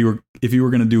 right? Like if you were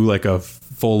going to do like a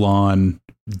full on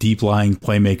deep lying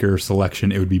playmaker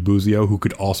selection, it would be Buzio, who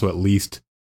could also at least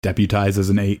deputize as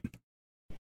an 8.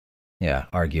 Yeah,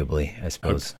 arguably, I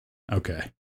suppose. Okay.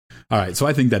 All right. So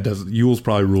I think that Ewell's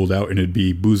probably ruled out, and it'd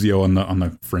be Buzio on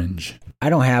the fringe. I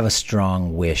don't have a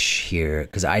strong wish here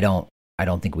because I don't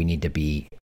think we need to be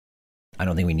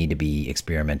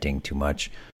experimenting too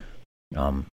much.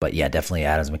 But yeah, definitely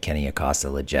Adams, McKennie, Acosta,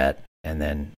 Leggett, and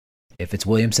then if it's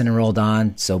Williamson and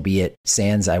Roldan, so be it.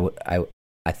 Sands, I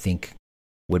think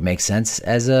would make sense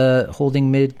as a holding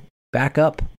mid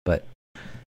backup, but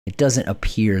it doesn't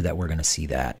appear that we're going to see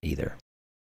that either.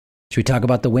 Should we talk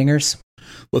about the wingers?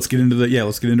 Let's get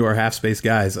into our half space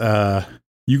guys.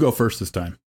 You go first this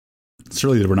time.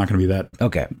 Surely we're not going to be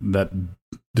that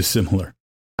dissimilar.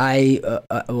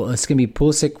 Well, it's going to be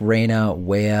Pulisic, Reyna,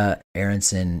 Weah,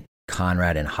 Aronson,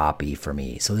 Conrad, and Hoppy for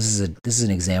me. So this is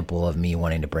an example of me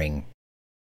wanting to bring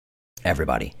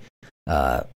everybody.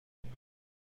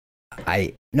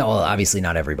 Obviously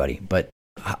not everybody, but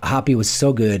Hoppy was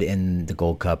so good in the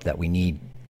Gold Cup that we need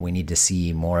to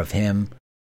see more of him.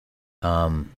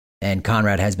 And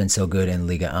Conrad has been so good in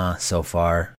Liga 1 so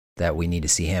far that we need to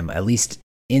see him at least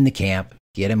in the camp,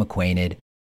 get him acquainted,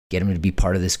 get him to be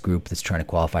part of this group that's trying to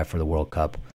qualify for the World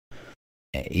Cup,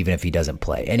 even if he doesn't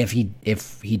play. And if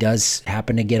he does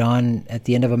happen to get on at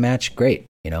the end of a match, great.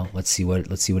 Let's see what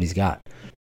he's got.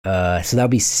 So that'll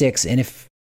be 6. And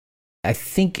I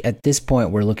think at this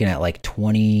point we're looking at like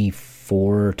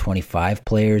 24, 25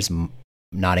 players,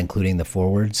 not including the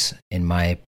forwards in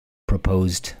my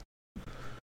proposed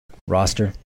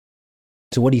roster.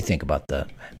 So what do you think about the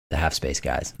half space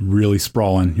guys? Really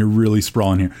sprawling. You're really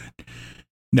sprawling here.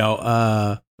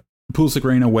 No, Pulisic,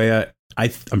 Reyna, Weah,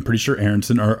 I'm pretty sure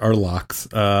Aronson are locks.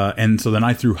 And so then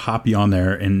I threw Hoppy on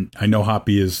there, and I know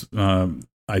Hoppy is a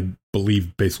I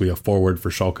believe, basically a forward for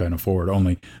Schalke and a forward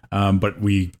only. But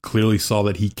we clearly saw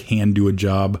that he can do a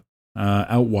job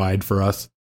out wide for us.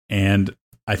 And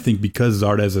I think because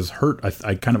Zardes is hurt,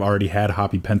 I kind of already had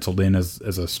Hoppy penciled in as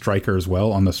a striker as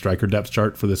well on the striker depth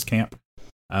chart for this camp.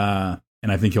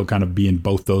 And I think he'll kind of be in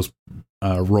both those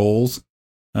roles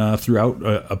throughout,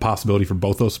 a possibility for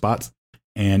both those spots.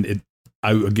 And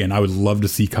I would love to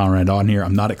see Conrad on here.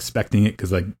 I'm not expecting it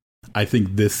because I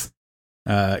think this,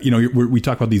 we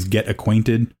talk about these get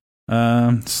acquainted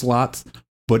slots,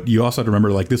 but you also have to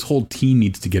remember, like, this whole team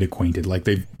needs to get acquainted. Like,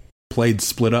 they've played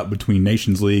split up between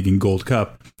Nations League and Gold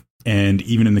Cup. And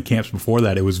even in the camps before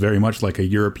that, it was very much like a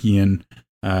European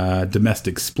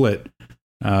domestic split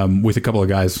with a couple of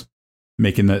guys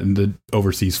making the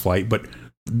overseas flight. But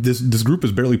this group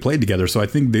has barely played together. So I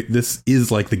think this is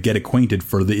like the get acquainted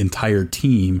for the entire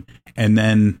team. And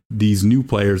then these new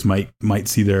players might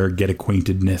see their get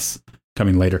acquaintedness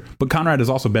coming later. But Conrad has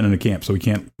also been in a camp, so we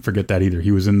can't forget that either.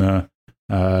 He was in the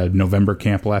November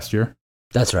camp last year.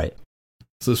 That's right.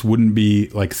 So this wouldn't be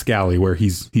like Scally, where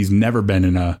he's never been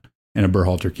in a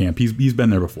Berhalter camp. He's been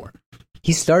there before.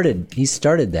 He started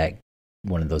that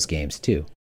one of those games too.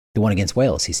 The one against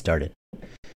Wales, he started.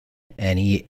 And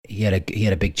he had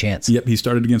a big chance. Yep, he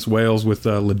started against Wales with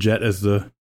Leggett as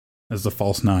the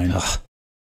false nine.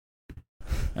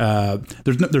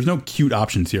 There's no cute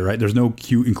options here, right? There's no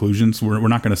cute inclusions. We're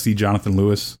not going to see Jonathan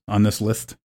Lewis on this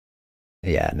list.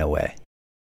 Yeah, no way.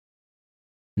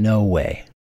 No way.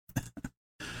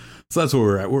 So that's where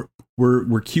we're at.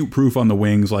 We're cute proof on the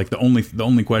wings. Like the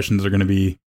only questions are going to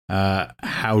be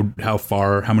how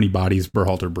far, how many bodies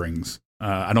Berhalter brings.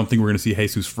 I don't think we're going to see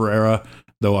Jesus Ferreira,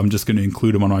 though. I'm just going to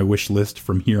include him on my wish list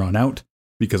from here on out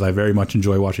because I very much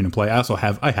enjoy watching him play.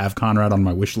 I have Conrad on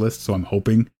my wish list, so I'm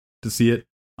hoping to see it.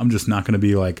 I'm just not going to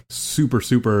be like super,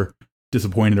 super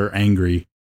disappointed or angry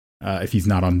if he's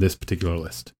not on this particular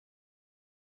list.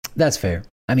 That's fair.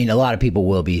 I mean, a lot of people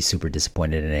will be super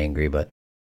disappointed and angry, but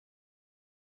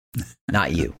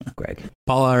not you, Greg.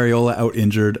 Paul Arriola out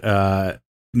injured.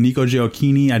 Nico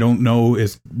Gioacchini, I don't know,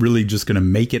 is really just going to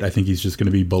make it. I think he's just going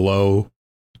to be below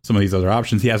some of these other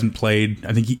options. He hasn't played.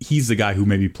 I think he's the guy who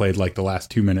maybe played like the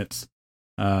last 2 minutes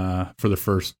for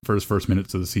his first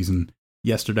minutes of the season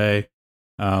yesterday.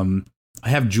 I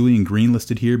have Julian Green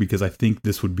listed here because I think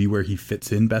this would be where he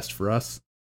fits in best for us.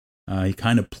 He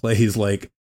kind of plays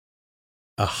like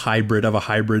a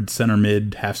hybrid center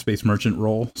mid half space merchant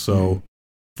role. So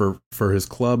for his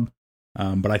club,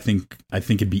 but I think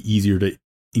it'd be easier to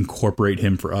incorporate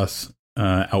him for us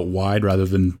out wide rather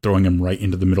than throwing him right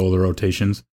into the middle of the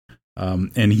rotations.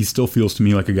 And he still feels to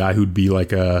me like a guy who'd be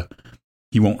like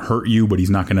he won't hurt you, but he's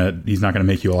not gonna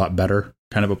make you a lot better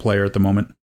kind of a player at the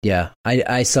moment. Yeah,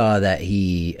 I saw that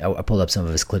I pulled up some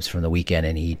of his clips from the weekend,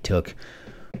 and he took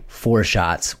 4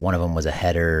 shots. One of them was a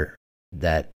header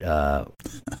that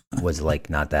was like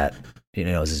not that,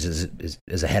 it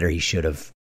was a header he should have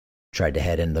tried to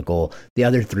head in the goal. The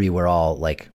other 3 were all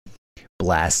like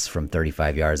blasts from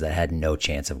 35 yards that had no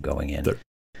chance of going in.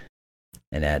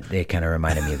 And that it kind of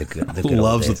reminded me of the good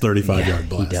loves old the 35-yard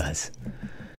blast. He does.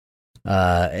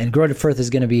 And Gordon Firth is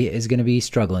going to be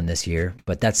struggling this year,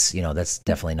 but that's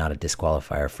definitely not a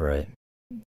disqualifier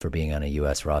for being on a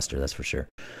U.S. roster. That's for sure.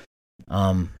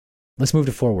 Let's move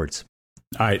to forwards.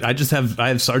 All right, I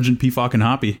have Sergeant Pefok and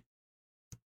Hoppy.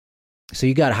 So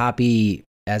you got Hoppy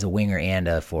as a winger and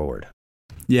a forward.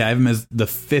 Yeah, I have him as the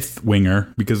 5th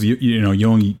winger because you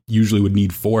only usually would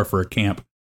need 4 for a camp,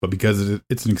 but because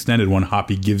it's an extended one,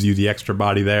 Hoppy gives you the extra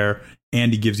body there,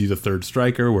 and he gives you the 3rd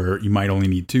striker where you might only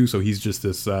need 2. So he's just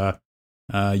this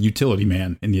utility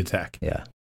man in the attack. Yeah.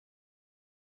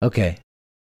 Okay.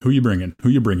 Who you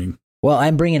bringing? Well,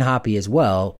 I'm bringing Hoppy as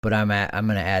well, but I'm going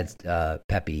to add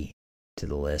Pepe to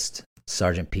the list.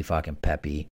 Sergeant Pefok and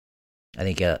Pepe. I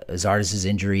think Zardes'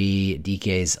 injury,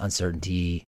 DK's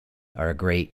uncertainty are a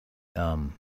great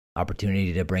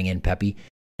opportunity to bring in Pepe.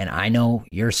 And I know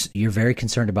you're very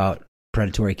concerned about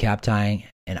predatory cap tying,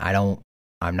 and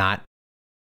I'm not.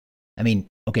 I mean,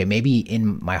 okay, maybe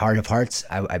in my heart of hearts,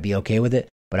 I'd be okay with it,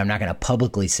 but I'm not going to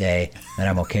publicly say that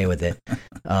I'm okay with it.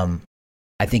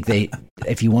 I think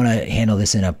if you want to handle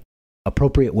this in a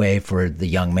appropriate way for the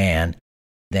young man,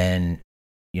 then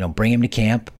bring him to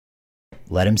camp,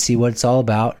 let him see what it's all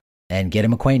about, and get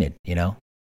him acquainted.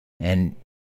 And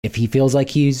if he feels like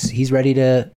he's ready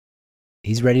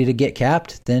to get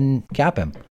capped, then cap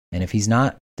him. And if he's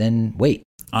not, then wait.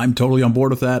 I'm totally on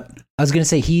board with that. I was going to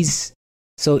say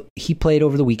he played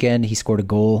over the weekend. He scored a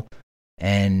goal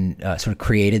and sort of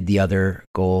created the other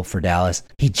goal for Dallas.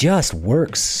 He just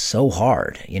works so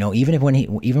hard, even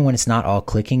when it's not all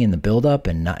clicking in the buildup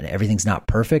and everything's not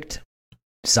perfect.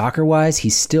 soccer-wise,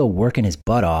 he's still working his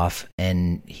butt off,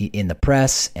 and he in the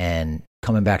press and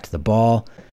coming back to the ball.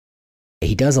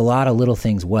 He does a lot of little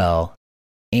things well,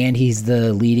 and he's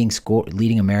the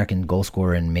leading American goal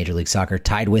scorer in Major League Soccer,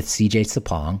 tied with C.J.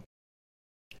 Sapong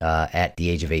at the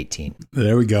age of 18.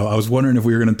 There we go. I was wondering if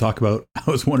we were going to talk about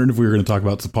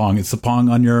Sapong. Is Sapong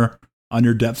on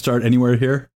your depth chart anywhere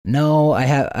here? No,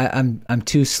 I'm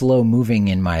too slow moving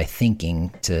in my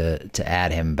thinking to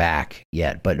add him back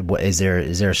yet. But is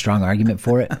there a strong argument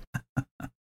for it?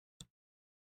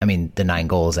 I mean, the 9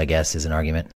 goals, I guess, is an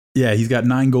argument. Yeah, he's got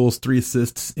 9 goals, 3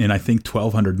 assists in, I think,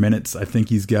 1,200 minutes. I think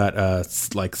he's got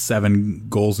like 7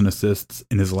 goals and assists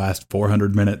in his last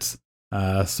 400 minutes.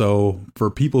 So for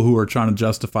people who are trying to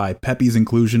justify Pepe's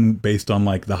inclusion based on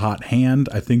like the hot hand,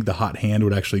 I think the hot hand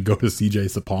would actually go to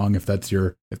CJ Sapong if that's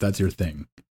your thing.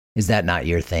 Is that not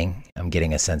your thing? I'm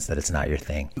getting a sense that it's not your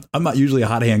thing. I'm not usually a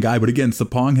hot hand guy, but again,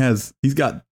 Sapong he's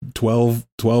got 12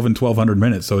 and 1,200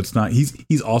 minutes. So it's not,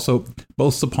 he's also,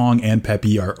 both Sapong and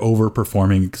Pepe are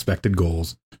overperforming expected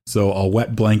goals. So I'll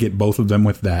wet blanket both of them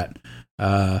with that.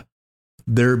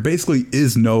 There basically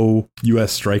is no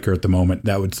U.S. striker at the moment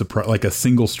that would surprise, like a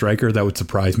single striker that would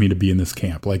surprise me to be in this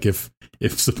camp. Like if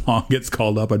Sapong gets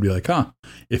called up, I'd be like, huh.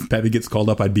 If Pepe gets called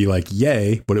up, I'd be like,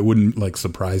 yay, but it wouldn't like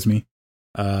surprise me.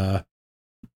 With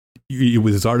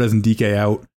Zardes and DK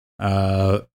out,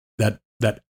 that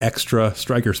extra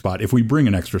striker spot, if we bring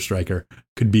an extra striker,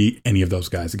 could be any of those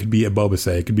guys. It could be Abobase,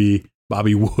 it could be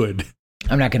Bobby Wood.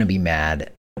 I'm not going to be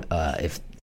mad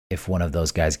if one of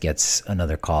those guys gets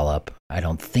another call up. I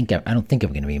don't think I'm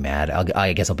going to be mad.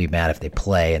 I guess I'll be mad if they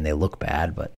play and they look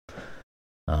bad, but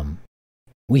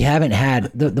we haven't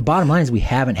had the bottom line is we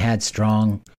haven't had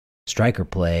strong striker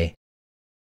play,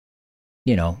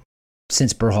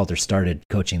 since Berhalter started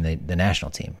coaching the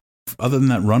national team. Other than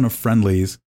that run of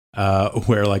friendlies,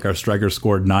 where like our strikers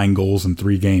scored 9 goals in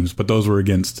 3 games, but those were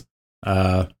against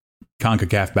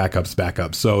CONCACAF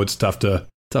backups. So it's tough to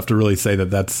really say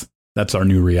that's our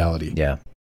new reality. Yeah.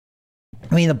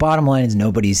 I mean, the bottom line is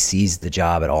nobody sees the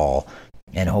job at all.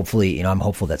 And hopefully, I'm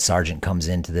hopeful that Sargent comes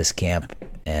into this camp,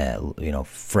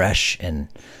 fresh and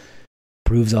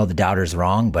proves all the doubters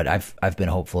wrong. But I've been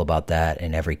hopeful about that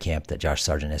in every camp that Josh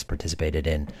Sargent has participated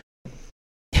in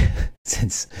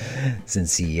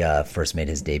since he first made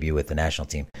his debut with the national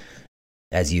team.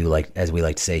 As we like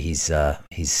to say,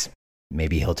 he's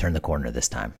maybe he'll turn the corner this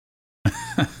time.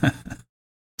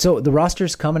 So the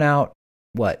roster's coming out.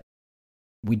 What?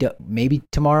 Maybe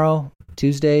tomorrow,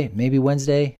 Tuesday, maybe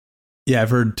Wednesday. Yeah,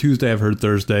 I've heard Tuesday. I've heard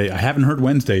Thursday. I haven't heard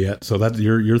Wednesday yet. So that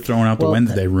you're throwing out the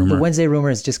Wednesday rumor. The Wednesday rumor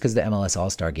is just because the MLS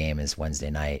All-Star game is Wednesday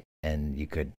night, and you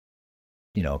could,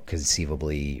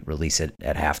 conceivably release it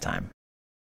at halftime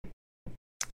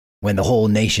when the whole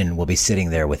nation will be sitting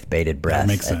there with bated breath. That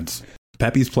makes sense.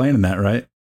 Pepe's playing in that, right?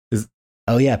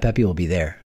 Oh yeah, Pepe will be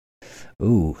there.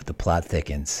 Ooh, the plot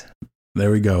thickens. There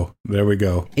we go.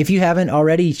 If you haven't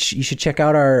already, you should check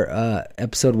out our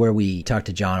episode where we talked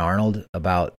to John Arnold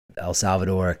about El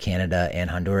Salvador, Canada, and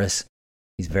Honduras.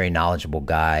 He's a very knowledgeable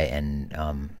guy, and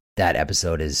that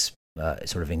episode is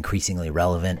sort of increasingly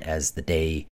relevant as the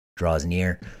day draws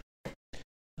near.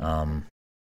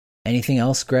 Anything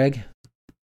else, Greg?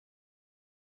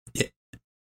 Yeah.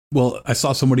 Well, I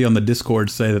saw somebody on the Discord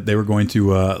say that they were going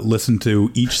to listen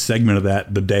to each segment of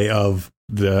that the day of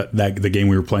the game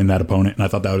we were playing that opponent, and I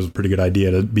thought that was a pretty good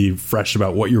idea to be fresh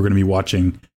about what you were going to be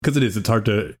watching, because it's hard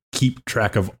to keep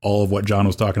track of all of what John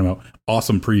was talking about.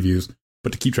 Awesome previews,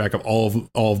 but to keep track of all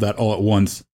of that all at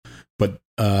once. But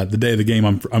the day of the game,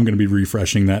 I'm going to be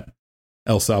refreshing that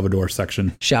El Salvador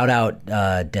section. Shout out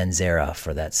Denzera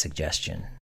for that suggestion.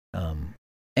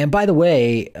 And by the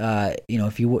way,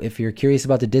 if you're curious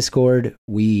about the Discord,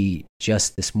 I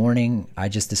just this morning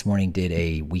did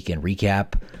a weekend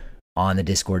recap on the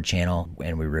Discord channel,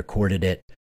 and we recorded it,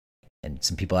 and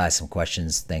some people asked some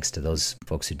questions. Thanks to those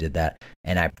folks who did that,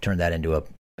 and I turned that into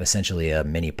essentially a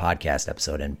mini podcast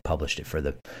episode and published it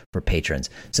for patrons.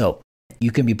 So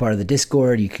you can be part of the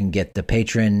Discord. You can get the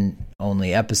patron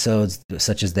only episodes,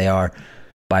 such as they are,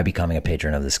 by becoming a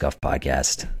patron of the Scuff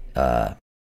Podcast.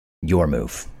 Your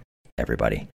move,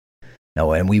 everybody.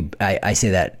 No, and I say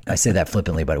that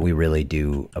flippantly, but we really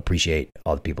do appreciate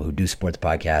all the people who do support the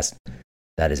podcast.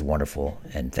 That is wonderful,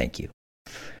 and thank you.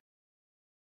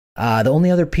 The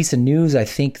only other piece of news I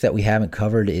think that we haven't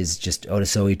covered is just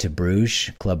Otasowie to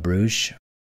Bruges, Club Bruges.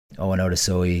 Owen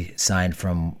Otasowie signed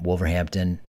from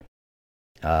Wolverhampton.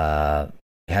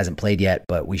 Hasn't played yet,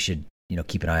 but we should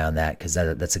keep an eye on that, because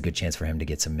that's a good chance for him to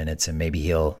get some minutes, and maybe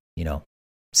he'll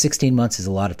 16 months is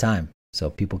a lot of time, so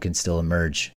people can still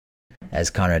emerge, as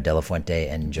Conrad De La Fuente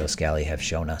and Joe Scally have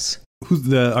shown us. who's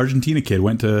the Argentina kid?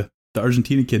 The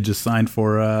Argentina kid just signed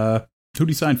for, who'd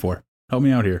he sign for? Help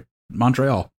me out here.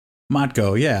 Montreal.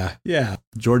 Matko, yeah.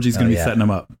 Georgie's going to be setting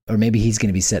him up. Or maybe he's going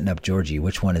to be setting up Georgie.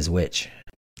 Which one is which?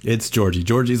 It's Georgie.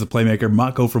 Georgie's a playmaker.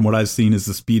 Matko, from what I've seen, is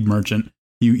the speed merchant.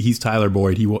 He's Tyler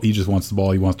Boyd. He just wants the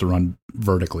ball. He wants to run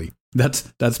vertically.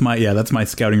 That's my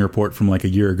scouting report from like a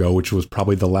year ago, which was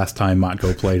probably the last time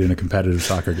Matko played in a competitive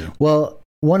soccer game. Well,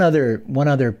 one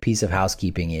other piece of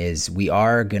housekeeping is we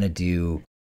are going to do,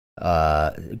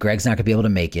 Greg's not going to be able to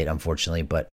make it, unfortunately,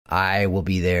 but I will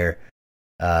be there,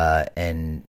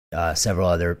 and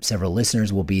several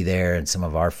listeners will be there, and some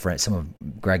of our friends, some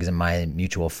of Greg's and my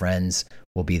mutual friends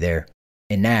will be there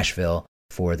in Nashville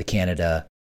for the Canada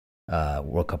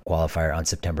World Cup qualifier on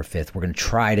September 5th. We're going to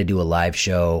try to do a live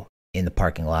show in the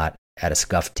parking lot at a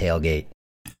scuffed tailgate.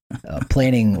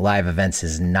 Planning live events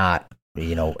is not,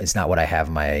 it's not what I have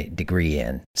my degree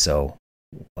in. So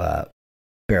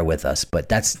bear with us, but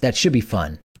that should be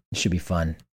fun. It should be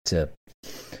fun to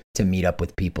meet up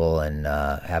with people and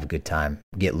have a good time,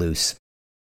 get loose,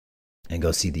 and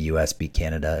go see the U.S. beat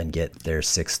Canada and get their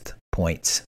 6th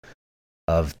points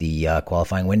of the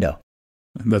qualifying window.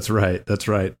 That's right.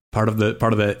 Part of the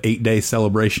 8-day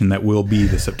celebration that will be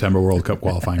the September World Cup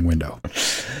qualifying window.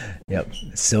 Yep.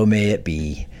 So may it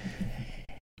be.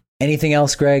 Anything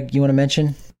else, Greg, you want to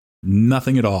mention?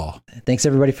 Nothing at all. Thanks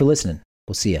everybody for listening.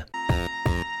 We'll see you.